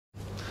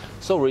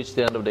So reached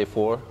the end of day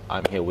 4.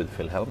 I'm here with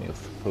Phil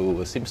Hellmuth,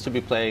 who seems to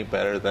be playing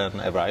better than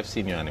ever I've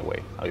seen you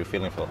anyway. How are you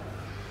feeling, Phil?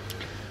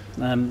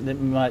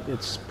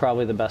 It's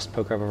probably the best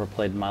poker I've ever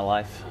played in my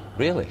life.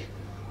 Really?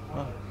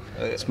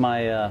 It's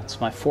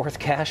my fourth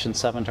cash in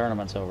 7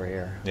 tournaments over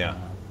here. Yeah.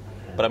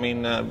 But I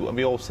mean,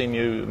 we all seen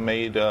you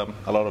made a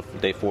lot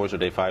of day 4s or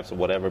day 5s or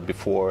whatever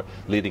before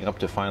leading up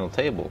to final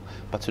table.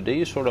 But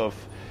today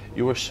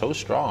you were so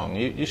strong.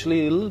 You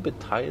usually a little bit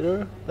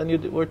tighter than you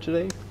were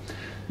today.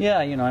 Yeah,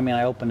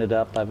 I opened it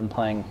up. I've been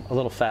playing a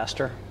little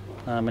faster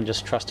and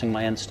just trusting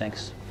my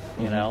instincts.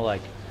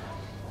 Like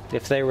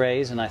if they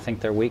raise and I think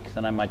they're weak,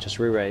 then I might just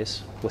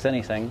re-raise with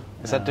anything.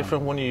 Is that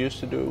different when you used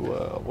to do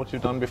what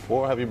you've done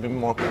before? Have you been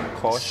more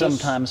cautious?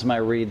 Sometimes my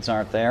reads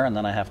aren't there, and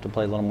then I have to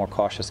play a little more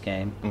cautious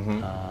game.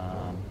 Mm-hmm.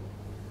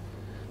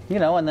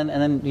 And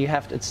then you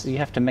have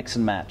to mix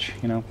and match.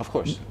 Of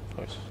course.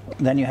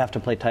 Then you have to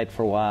play tight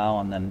for a while,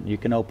 and then you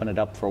can open it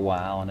up for a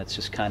while, and it's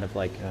just kind of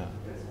like. Yeah.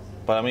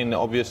 But I mean,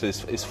 obviously,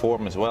 it's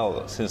form as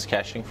well. Since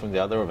cashing from the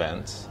other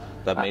events,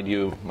 that made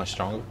you much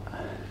stronger.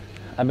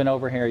 I've been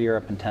over here in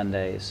Europe in 10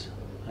 days,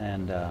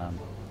 and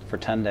for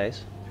 10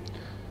 days,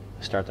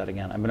 start that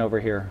again. I've been over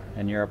here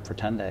in Europe for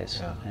 10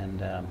 days,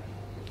 and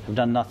I've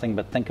done nothing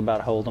but think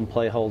about Hold'em,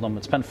 play Hold'em.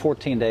 It's been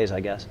 14 days, I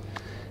guess,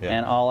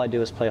 and all I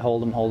do is play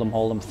Hold'em, Hold'em,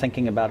 Hold'em,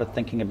 thinking about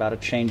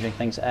it, changing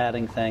things,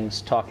 adding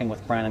things, talking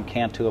with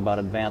PhilHellmuthCannes12 about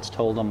advanced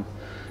Hold'em,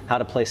 how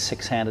to play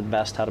 6-handed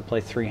best, how to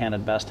play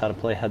 3-handed best, how to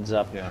play heads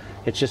up. Yeah.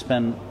 It's just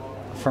been,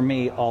 for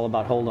me, all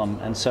about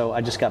Hold'em, and so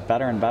I just got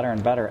better and better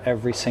and better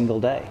every single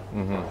day.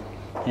 Mm-hmm.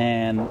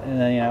 And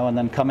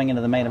then coming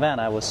into the main event,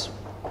 I was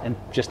in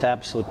just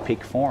absolute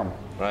peak form.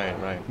 Right.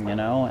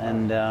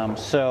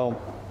 So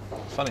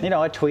funny.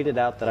 I tweeted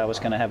out that I was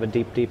going to have a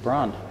deep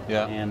run.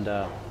 Yeah. And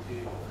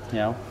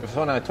It was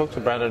funny. I talked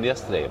to Brandon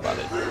yesterday about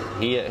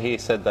it. He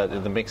said that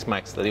in the mix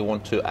max that he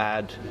want to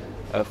add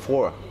the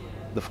 4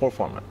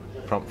 format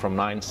from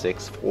 9,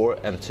 6, 4,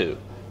 and 2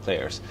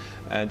 players,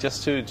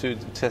 just to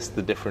test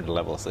the different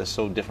levels. There's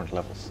so different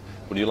levels.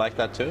 Would you like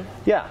that too?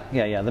 Yeah.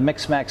 The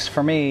mix max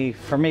for me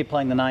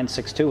playing the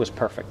 9-6-2 was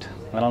perfect.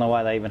 I don't know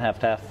why they even have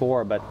to have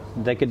 4, but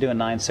they could do a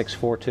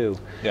 9-6-4-2.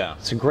 Yeah.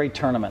 It's a great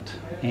tournament,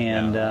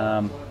 and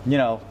on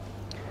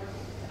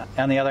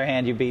the other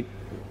hand, you beat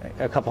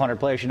a couple hundred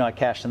players. I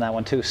cashed in that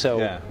one too. So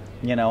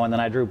and then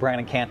I drew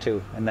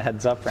PhilHellmuthCannes12 in the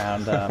heads up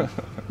round.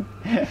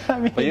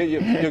 But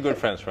you're good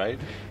friends, right?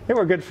 Yeah,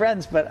 we're good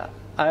friends, but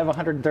I have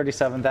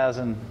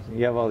 137,000.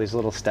 You have all these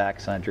little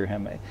stacks, and I drew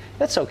him.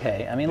 That's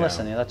okay. I mean,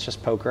 listen, that's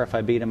just poker. If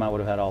I beat him, I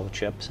would have had all the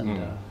chips. And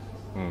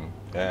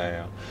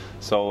Yeah.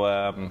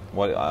 So,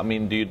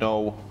 do you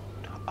know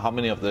how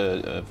many of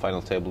the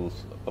final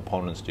tables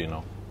opponents do you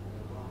know?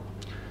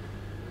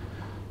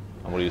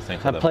 And what do you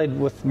think? I played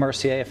with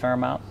Mercier a fair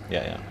amount.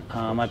 Yeah.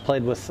 I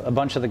played with a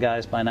bunch of the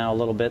guys by now a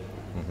little bit.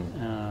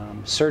 Mm-hmm.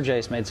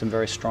 Sergey's made some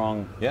very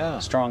strong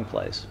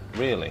plays.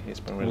 Really?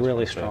 He's been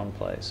really strong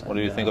plays. What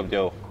do you think of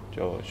Joe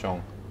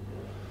Chong?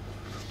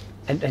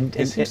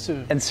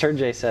 And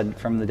Sergey said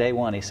from the day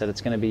one, he said,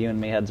 it's going to be you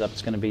and me heads up,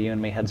 it's going to be you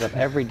and me heads up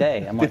every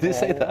day. I'm like, did he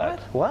say that?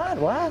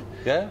 What?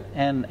 Yeah.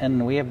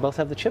 And we both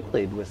have the chip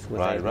lead with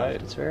right.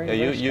 It's very,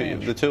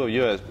 the two of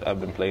you have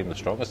been playing the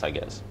strongest, I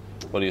guess.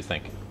 What do you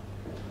think?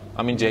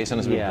 I mean, Jason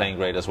has been playing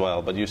great as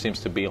well, but you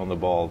seems to be on the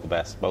ball the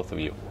best, both of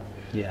you.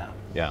 Yeah.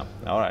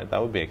 All right,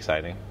 that would be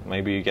exciting.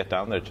 Maybe you get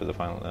down there to the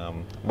final.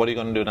 What are you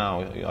going to do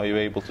now? Are you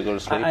able to go to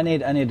sleep? I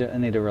need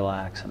to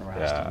relax and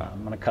rest. Yeah.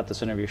 I'm going to cut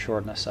this interview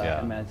short in a second. Yeah.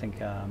 I mean, I think.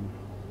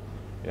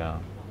 Yeah,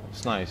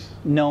 it's nice.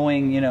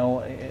 Knowing,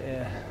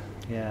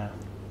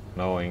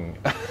 Knowing,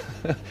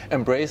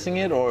 embracing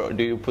it, or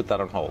do you put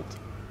that on hold?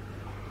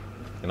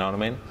 You know what I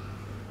mean?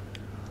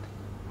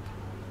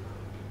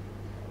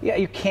 Yeah,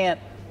 you can't.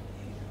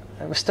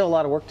 There's still a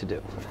lot of work to do.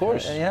 Of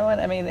course. You know what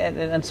I mean?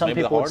 And some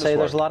Maybe people would say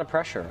there's a work. lot of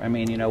pressure. I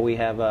mean, we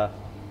have an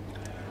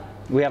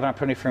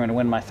opportunity for me to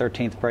win my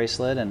 13th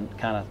bracelet and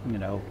kind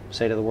of,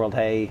 say to the world,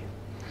 hey,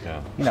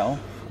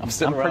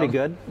 I'm pretty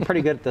good.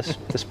 Pretty good at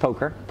this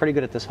poker. Pretty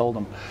good at this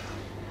Hold'em.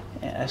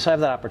 So I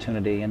have that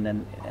opportunity, and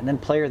then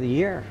Player of the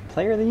Year.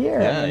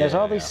 There's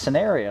all these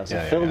scenarios.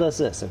 If Phil does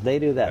this, if they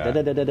do that,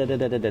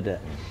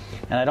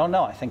 and I don't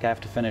know. I think I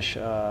have to finish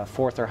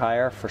 4th or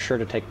higher for sure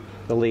to take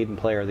the lead in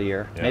Player of the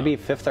Year. Maybe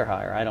 5th or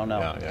higher. I don't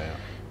know.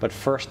 But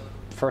first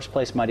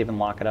place might even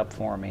lock it up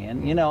for me.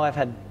 And I've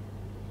had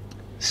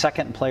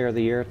 2nd in Player of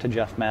the Year to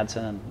Jeff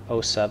Madsen in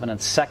 2007, and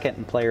 2nd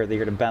in Player of the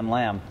Year to Ben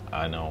Lamb.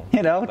 I know.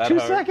 2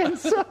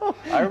 seconds. So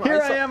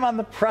here I am on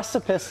the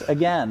precipice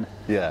again.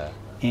 Yeah.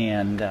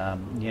 And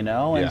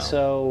and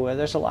so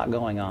there's a lot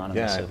going on in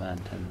this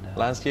event. And,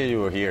 last year you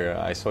were here,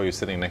 I saw you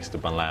sitting next to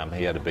Ben Lamb.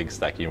 He had a big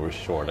stack, you were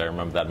short. I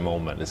remember that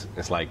moment.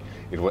 It's like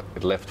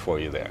it left for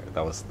you there.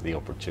 That was the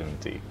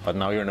opportunity. But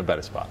now you're in a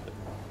better spot.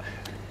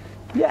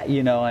 Yeah,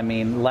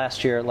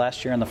 last year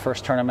in the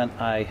first tournament,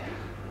 I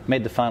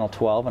made the final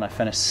 12, and I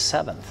finished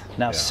 7th.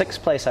 Now, 6th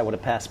place I would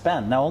have passed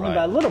Ben. Now, only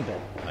by a little bit.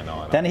 I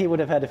know. Then he would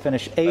have had to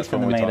finish 8th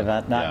in the main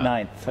event, not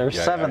 9th or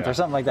 7th or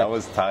something like that. That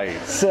was tight.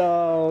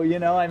 So, you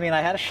know, I mean,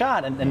 I had a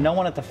shot, and no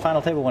one at the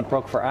final table went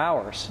broke for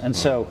hours. And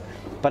so,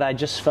 but I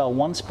just fell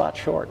one spot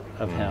short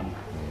of him,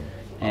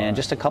 and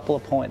just a couple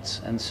of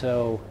points. And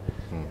so,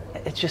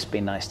 it'd just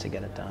be nice to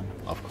get it done.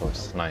 Of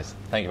course. Nice.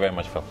 Thank you very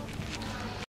much, Phil.